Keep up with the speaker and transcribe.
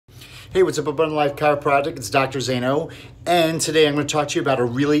Hey, what's up, Abundant Life Chiropractic? It's Dr. Zano, and today I'm going to talk to you about a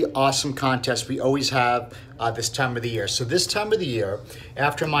really awesome contest we always have this time of the year. So this time of the year,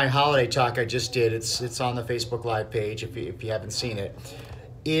 after my holiday talk I just did, it's on the Facebook Live page if you haven't seen it,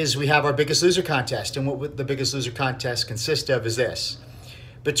 is we have our Biggest Loser contest. And what the Biggest Loser contest consists of is this.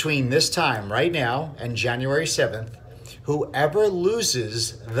 Between this time right now and January 7th, whoever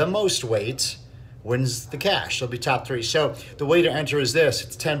loses the most weight wins the cash. It'll be top three. So the way to enter is this.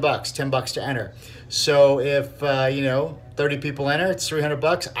 It's $10, $10 to enter. So if, 30 people enter, it's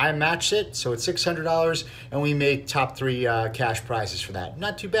 $300. I match it, so it's $600, and we make top three cash prizes for that.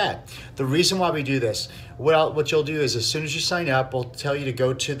 Not too bad. The reason why we do this, what you'll do is as soon as you sign up, we'll tell you to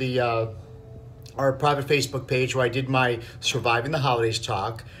go to the our private Facebook page where I did my Surviving the Holidays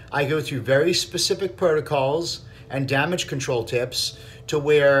talk. I go through very specific protocols and damage control tips to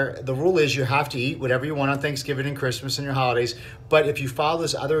where the rule is you have to eat whatever you want on Thanksgiving and Christmas and your holidays. But if you follow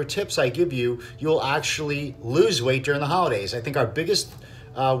those other tips I give you, you'll actually lose weight during the holidays. I think our biggest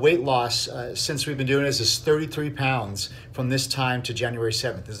weight loss since we've been doing this is 33 pounds from this time to January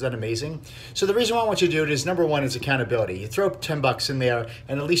 7th. Is that amazing? So the reason why I want you to do it is, number one, is accountability. You throw $10 in there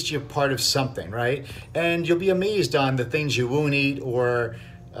and at least you're part of something, right? And you'll be amazed on the things you won't eat or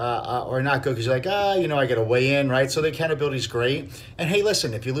not go because you're like, I got to weigh in, right? So the accountability is great. And hey,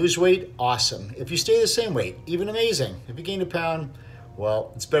 listen, if you lose weight, awesome. If you stay the same weight, even amazing. If you gain a pound,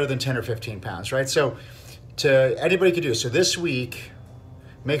 well, it's better than 10 or 15 pounds, right? So anybody could do it. So this week,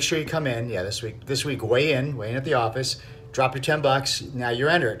 make sure you come in. Yeah, this week, weigh in at the office, drop your $10. Now you're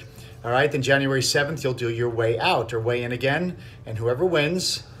entered. All right, then January 7th, you'll do your weigh out or weigh in again. And whoever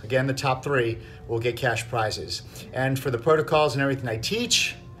wins, again, the top three will get cash prizes. And for the protocols and everything I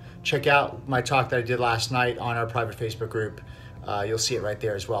teach, check out my talk that I did last night on our private Facebook group. You'll see it right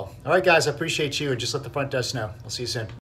there as well. All right, guys, I appreciate you, and just let the front desk know. I'll see you soon.